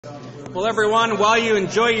Well, everyone, while you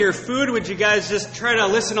enjoy your food, would you guys just try to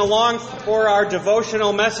listen along for our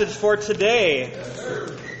devotional message for today?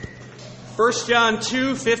 1 John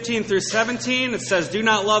 2, 15 through 17, it says, "Do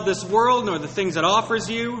not love this world nor the things it offers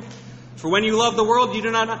you. For when you love the world, you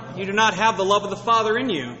do not have the love of the Father in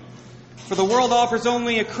you. For the world offers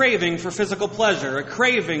only a craving for physical pleasure, a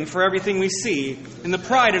craving for everything we see, and the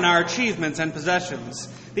pride in our achievements and possessions.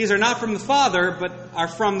 These are not from the Father, but are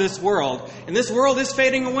from this world. And this world is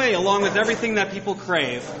fading away along with everything that people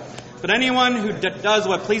crave. But anyone who does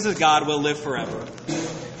what pleases God will live forever."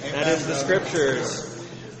 That is the Scriptures.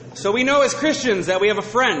 So we know as Christians that we have a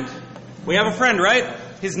friend. We have a friend, right?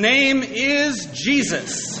 His name is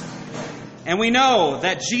Jesus. And we know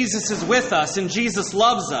that Jesus is with us, and Jesus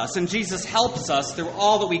loves us, and Jesus helps us through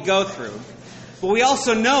all that we go through. But we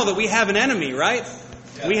also know that we have an enemy, right?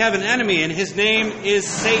 We have an enemy, and his name is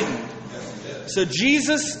Satan. So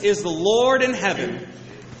Jesus is the Lord in heaven.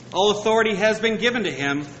 All authority has been given to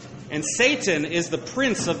him, and Satan is the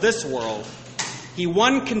prince of this world. He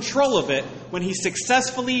won control of it when he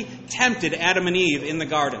successfully tempted Adam and Eve in the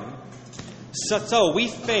garden. So we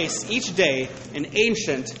face each day an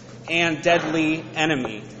ancient and deadly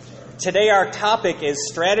enemy. Today our topic is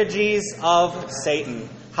strategies of Satan,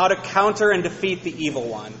 how to counter and defeat the evil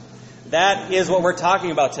one. That is what we're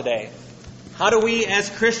talking about today. How do we as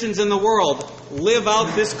Christians in the world live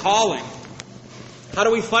out this calling? How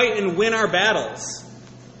do we fight and win our battles?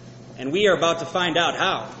 And we are about to find out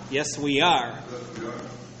how. Yes, we are.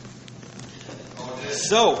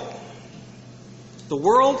 So,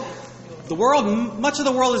 much of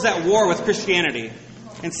the world is at war with Christianity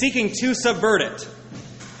and seeking to subvert it.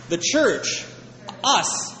 The church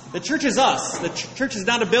is us. The church is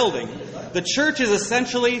not a building. The church is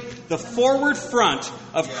essentially the forward front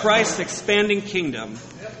of Christ's expanding kingdom.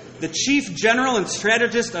 The chief general and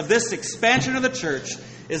strategist of this expansion of the church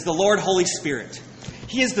is the Lord Holy Spirit.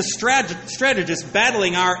 He is the strategist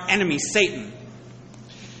battling our enemy, Satan.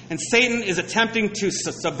 And Satan is attempting to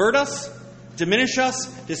subvert us, diminish us,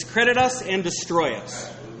 discredit us, and destroy us.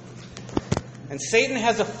 And Satan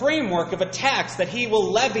has a framework of attacks that he will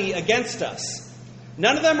levy against us.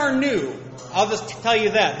 None of them are new. I'll just tell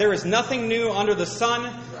you that. There is nothing new under the sun.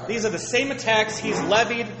 These are the same attacks he's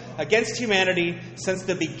levied against humanity since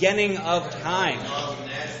the beginning of time.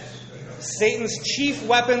 Satan's chief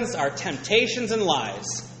weapons are temptations and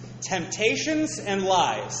lies. Temptations and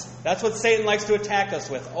lies. That's what Satan likes to attack us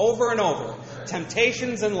with over and over.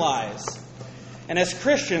 Temptations and lies. And as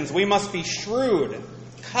Christians, we must be shrewd,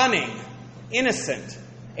 cunning, innocent,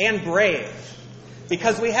 and brave.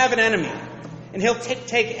 Because we have an enemy. And he'll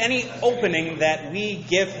take any opening that we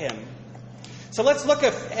give him. So let's look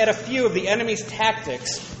at a few of the enemy's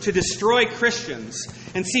tactics to destroy Christians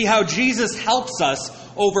and see how Jesus helps us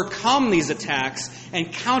overcome these attacks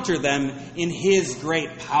and counter them in his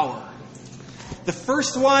great power. The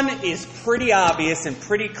first one is pretty obvious and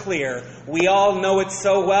pretty clear. We all know it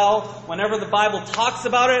so well. Whenever the Bible talks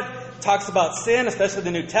about it, talks about sin, especially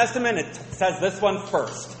the New Testament, it says this one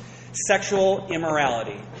first: sexual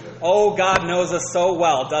immorality. Oh, God knows us so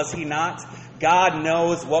well, does he not? God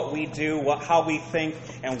knows what we do, how we think,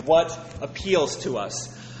 and what appeals to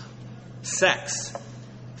us. Sex.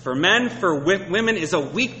 For men, for women, is a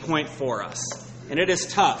weak point for us. And it is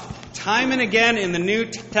tough. Time and again in the New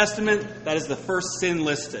Testament, that is the first sin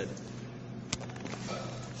listed.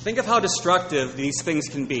 Think of how destructive these things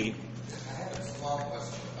can be. I have a small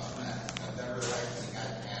question about that. I've never actually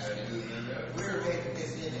gotten at it. If we were made in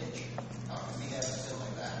his image, how can we have a sin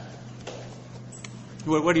like that?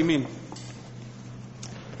 What do you mean?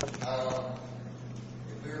 If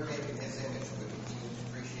we were made in his image, would we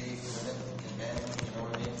appreciate women and men? You know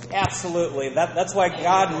what I mean? Absolutely. That's why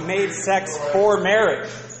God made sex for marriage,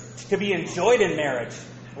 to be enjoyed in marriage.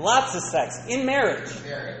 Lots of sex in marriage.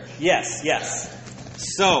 Yes.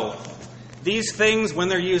 So, these things, when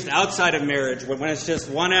they're used outside of marriage, when it's just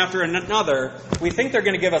one after another, we think they're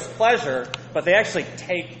going to give us pleasure, but they actually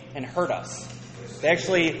take and hurt us. They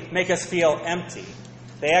actually make us feel empty.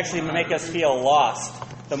 They actually make us feel lost.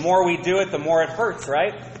 The more we do it, the more it hurts,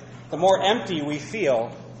 right? The more empty we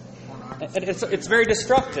feel. It's very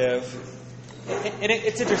destructive. And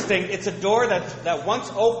it's interesting. It's a door that once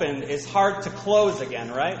opened is hard to close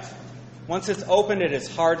again, right? Once it's opened, it is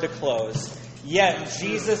hard to close. Yet,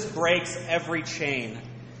 Jesus breaks every chain.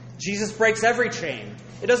 Jesus breaks every chain.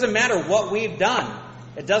 It doesn't matter what we've done.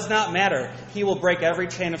 It does not matter. He will break every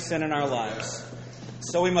chain of sin in our lives.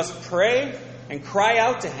 So we must pray and cry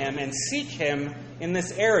out to him and seek him in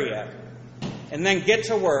this area. And then get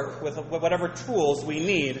to work with whatever tools we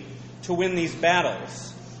need to win these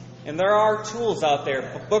battles. And there are tools out there,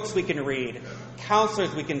 books we can read,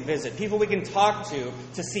 counselors we can visit, people we can talk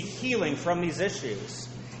to seek healing from these issues.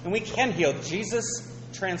 And we can heal. Jesus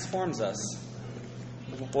transforms us.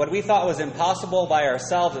 What we thought was impossible by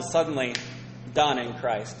ourselves is suddenly done in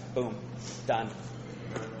Christ. Boom. Done.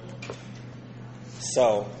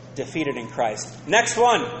 So, defeated in Christ. Next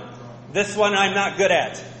one. This one I'm not good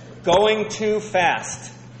at. Going too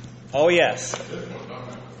fast. Oh, yes.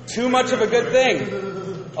 Too much of a good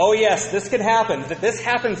thing. Oh, yes, this can happen. This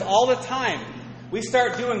happens all the time. We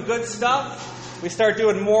start doing good stuff. We start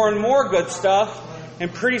doing more and more good stuff.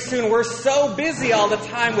 And pretty soon we're so busy all the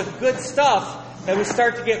time with good stuff that we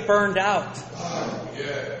start to get burned out.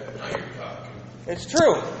 It's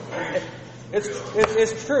true.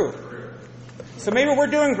 It's true. So maybe we're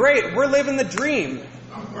doing great. We're living the dream.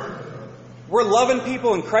 We're loving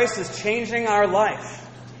people and Christ is changing our life.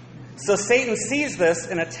 So Satan sees this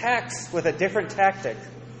and attacks with a different tactic.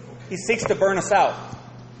 He seeks to burn us out.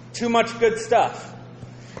 Too much good stuff.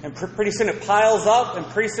 And pretty soon it piles up and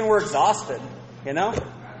pretty soon we're exhausted. You know?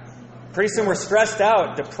 Pretty soon we're stressed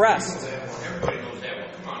out, depressed. Everybody knows that one.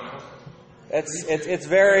 Come on now. It's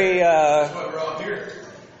very... That's why we're all here.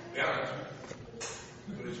 Yeah.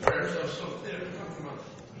 We spread ourselves so thin. Come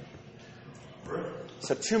on.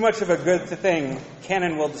 So too much of a good thing can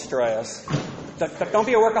and will destroy us. Don't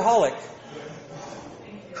be a workaholic.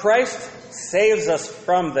 Christ saves us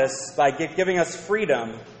from this by giving us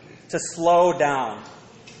freedom to slow down.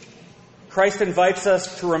 Christ invites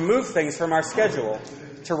us to remove things from our schedule,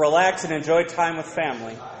 to relax and enjoy time with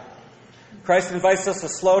family. Christ invites us to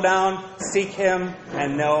slow down, seek Him,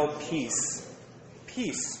 and know peace.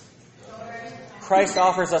 Peace. Christ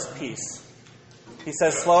offers us peace. He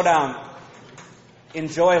says, slow down.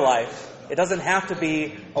 Enjoy life. It doesn't have to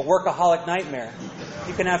be a workaholic nightmare.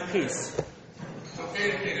 You can have peace. It's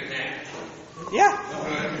okay to take a nap. Yeah.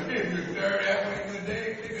 You start halfway in the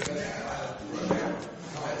day, take a nap.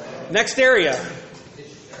 Next area.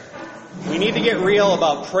 We need to get real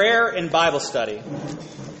about prayer and Bible study.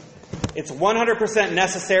 It's 100%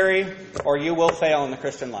 necessary or you will fail in the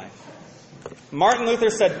Christian life. Martin Luther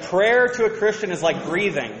said prayer to a Christian is like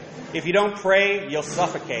breathing. If you don't pray, you'll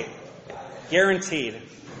suffocate. Guaranteed.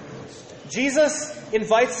 Jesus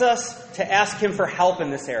invites us to ask Him for help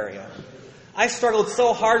in this area. I struggled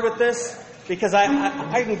so hard with this because I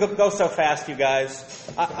can go so fast, you guys.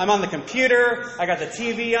 I'm on the computer, I got the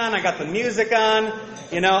TV on, I got the music on.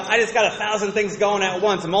 You know, I just got 1,000 things going at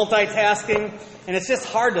once, multitasking. And it's just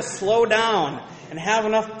hard to slow down and have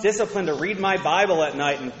enough discipline to read my Bible at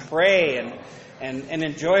night and pray and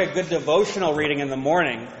enjoy a good devotional reading in the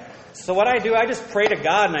morning. So what I do, I just pray to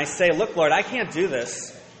God and I say, look, Lord, I can't do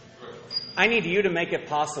this. I need you to make it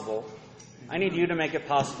possible. I need you to make it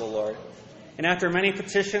possible, Lord. And after many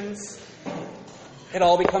petitions, it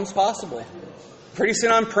all becomes possible. Pretty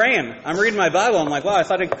soon I'm praying. I'm reading my Bible. I'm like, wow, I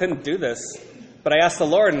thought I couldn't do this. But I asked the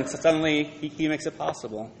Lord and suddenly He makes it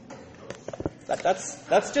possible.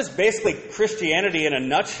 That's just basically Christianity in a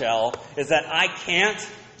nutshell, is that I can't,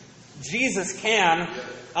 Jesus can.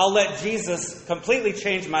 I'll let Jesus completely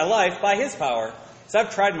change my life by His power. So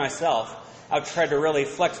I've tried myself. I've tried to really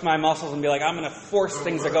flex my muscles and be like, I'm going to force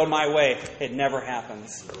things to go my way. It never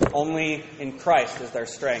happens. Only in Christ is there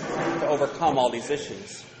strength to overcome all these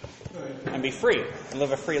issues and be free and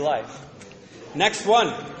live a free life. Next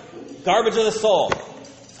one, garbage of the soul.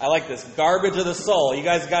 I like this, garbage of the soul. You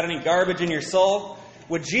guys got any garbage in your soul?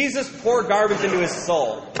 Would Jesus pour garbage into His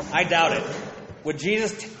soul? I doubt it. Would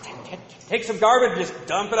Jesus take some garbage and just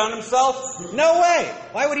dump it on Himself? No way.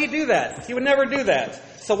 Why would He do that? He would never do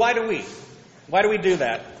that. So why do we? Why do we do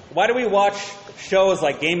that? Why do we watch shows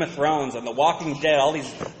like Game of Thrones and The Walking Dead, all these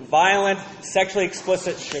violent, sexually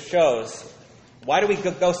explicit shows? Why do we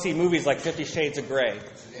go see movies like 50 Shades of Grey?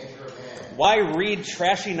 Why read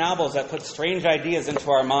trashy novels that put strange ideas into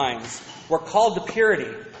our minds? We're called to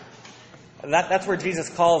purity. That's where Jesus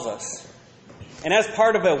calls us. And as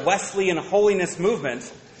part of a Wesleyan holiness movement,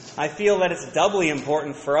 I feel that it's doubly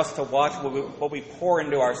important for us to watch what we pour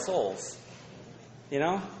into our souls. You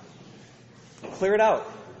know? Clear it out.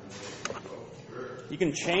 You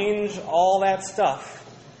can change all that stuff.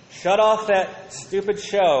 Shut off that stupid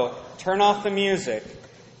show. Turn off the music.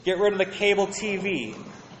 Get rid of the cable TV.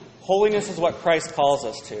 Holiness is what Christ calls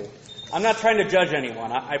us to. I'm not trying to judge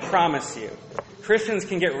anyone, I promise you. Christians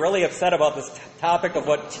can get really upset about this topic of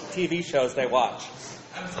what TV shows they watch.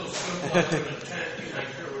 I'm so simple.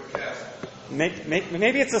 I'm sure we're cast.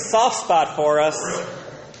 Maybe it's a soft spot for us,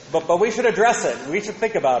 but we should address it. We should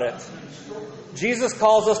think about it. Jesus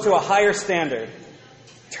calls us to a higher standard.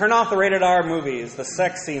 Turn off the rated R movies, the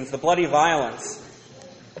sex scenes, the bloody violence.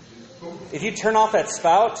 If you turn off that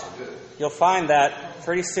spout, you'll find that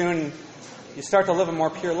pretty soon you start to live a more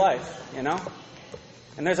pure life, you know?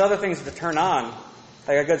 And there's other things to turn on,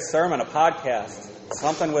 like a good sermon, a podcast,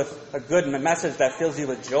 something with a good message that fills you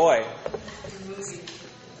with joy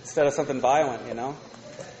instead of something violent, you know?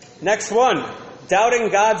 Next one, doubting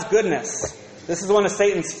God's goodness. This is one of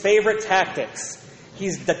Satan's favorite tactics.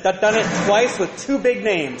 He's done it twice with two big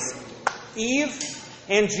names, Eve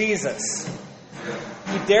and Jesus.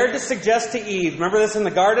 He dared to suggest to Eve, remember this in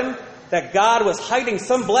the garden? That God was hiding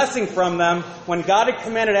some blessing from them when God had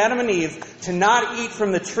commanded Adam and Eve to not eat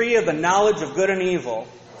from the tree of the knowledge of good and evil.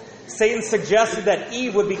 Satan suggested that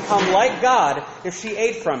Eve would become like God if she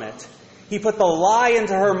ate from it. He put the lie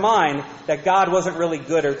into her mind that God wasn't really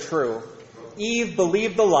good or true. Eve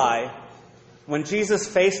believed the lie. When Jesus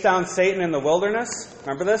faced down Satan in the wilderness,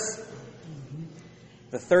 remember this?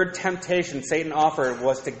 The third temptation Satan offered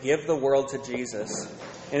was to give the world to Jesus.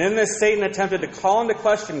 And in this, Satan attempted to call into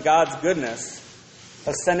question God's goodness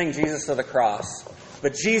of sending Jesus to the cross.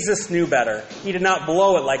 But Jesus knew better. He did not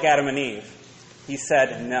blow it like Adam and Eve. He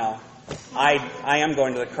said, no, I am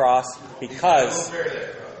going to the cross because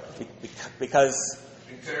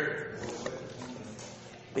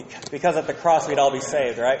at the cross we'd all be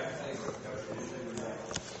saved, right?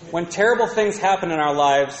 When terrible things happen in our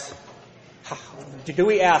lives, do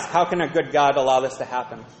we ask, how can a good God allow this to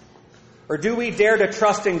happen? Or do we dare to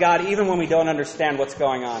trust in God even when we don't understand what's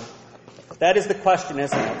going on? That is the question,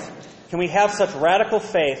 isn't it? Can we have such radical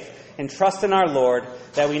faith and trust in our Lord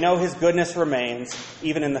that we know His goodness remains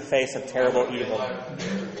even in the face of terrible evil?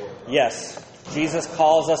 Yes, Jesus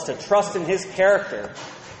calls us to trust in His character.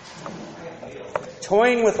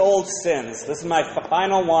 Toying with old sins. This is my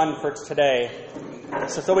final one for today.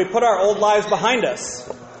 So we put our old lives behind us.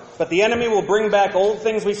 But the enemy will bring back old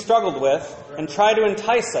things we struggled with and try to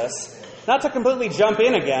entice us, not to completely jump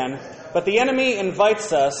in again, but the enemy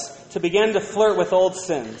invites us to begin to flirt with old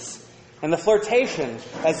sins. And the flirtation,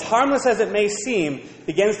 as harmless as it may seem,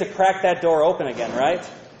 begins to crack that door open again, right?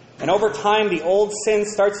 And over time, the old sin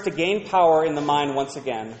starts to gain power in the mind once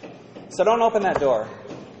again. So don't open that door.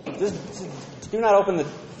 Just do not open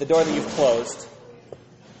the door that you've closed.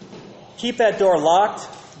 Keep that door locked,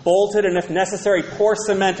 bolted, and if necessary, pour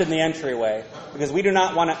cement in the entryway. Because we do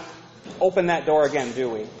not want to open that door again, do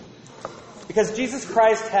we? Because Jesus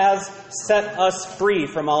Christ has set us free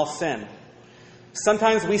from all sin.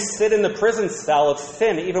 Sometimes we sit in the prison cell of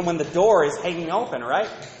sin even when the door is hanging open, right?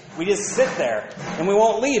 We just sit there and we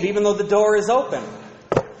won't leave even though the door is open.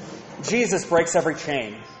 Jesus breaks every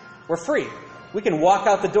chain. We're free. We can walk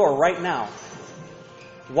out the door right now.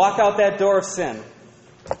 Walk out that door of sin.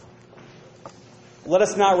 Let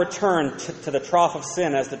us not return to the trough of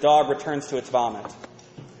sin as the dog returns to its vomit.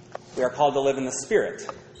 We are called to live in the Spirit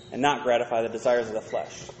and not gratify the desires of the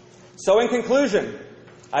flesh. So in conclusion,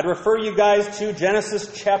 I'd refer you guys to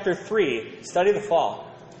Genesis chapter 3. Study the fall.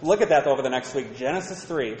 Look at that over the next week, Genesis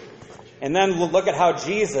 3. And then look at how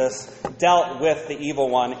Jesus dealt with the evil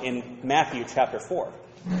one in Matthew chapter 4.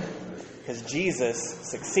 Because Jesus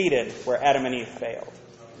succeeded where Adam and Eve failed.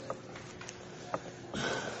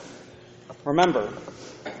 Remember,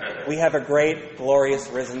 we have a great, glorious,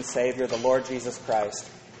 risen Savior, the Lord Jesus Christ.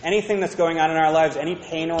 Anything that's going on in our lives, any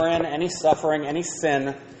pain we're in, any suffering, any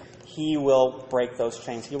sin, He will break those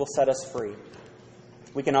chains. He will set us free.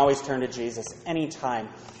 We can always turn to Jesus anytime.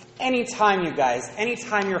 Anytime, you guys.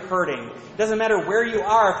 Anytime you're hurting. It doesn't matter where you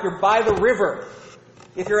are. If you're by the river.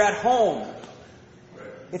 If you're at home.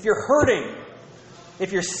 If you're hurting.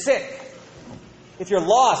 If you're sick. If you're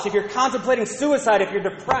lost. If you're contemplating suicide. If you're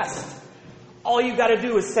depressed. All you got to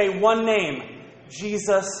do is say one name.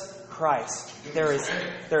 Jesus Christ. There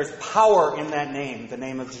is power in that name, the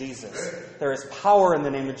name of Jesus. There is power in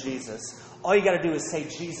the name of Jesus. All you got to do is say,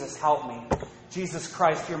 Jesus, help me. Jesus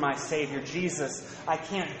Christ, you're my Savior. Jesus, I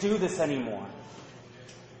can't do this anymore.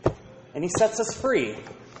 And He sets us free.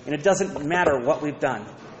 And it doesn't matter what we've done.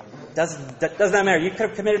 Does not matter. You could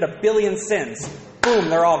have committed 1 billion sins. Boom,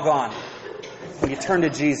 they're all gone. When you turn to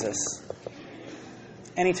Jesus.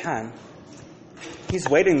 Anytime. He's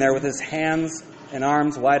waiting there with His hands and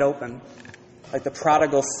arms wide open. Like the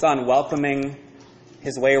prodigal son welcoming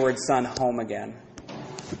his wayward son home again.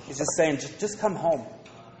 He's just saying, just come home.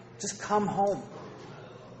 Just come home.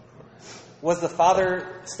 Was the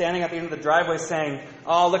father standing at the end of the driveway saying,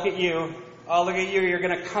 oh, look at you. Oh, look at you. You're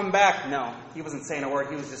going to come back. No, he wasn't saying a word.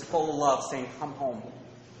 He was just full of love saying, come home.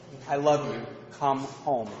 I love you. Come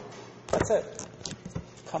home. That's it.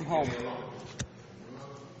 Come home.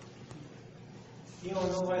 You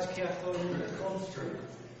don't know why it's cast over in the cold street.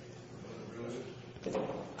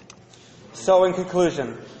 So in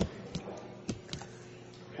conclusion,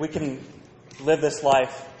 we can live this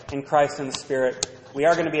life in Christ and the Spirit We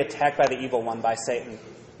are going to be attacked by the evil one, by Satan.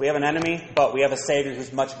 We have an enemy, but we have a Savior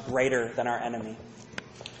who's much greater than our enemy.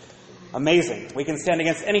 Amazing. We can stand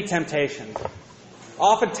against any temptation.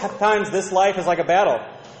 Oftentimes, this life is like a battle.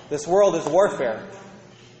 This world is warfare.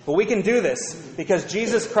 But we can do this because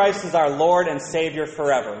Jesus Christ is our Lord and Savior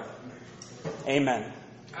forever. Amen.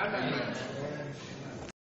 Amen.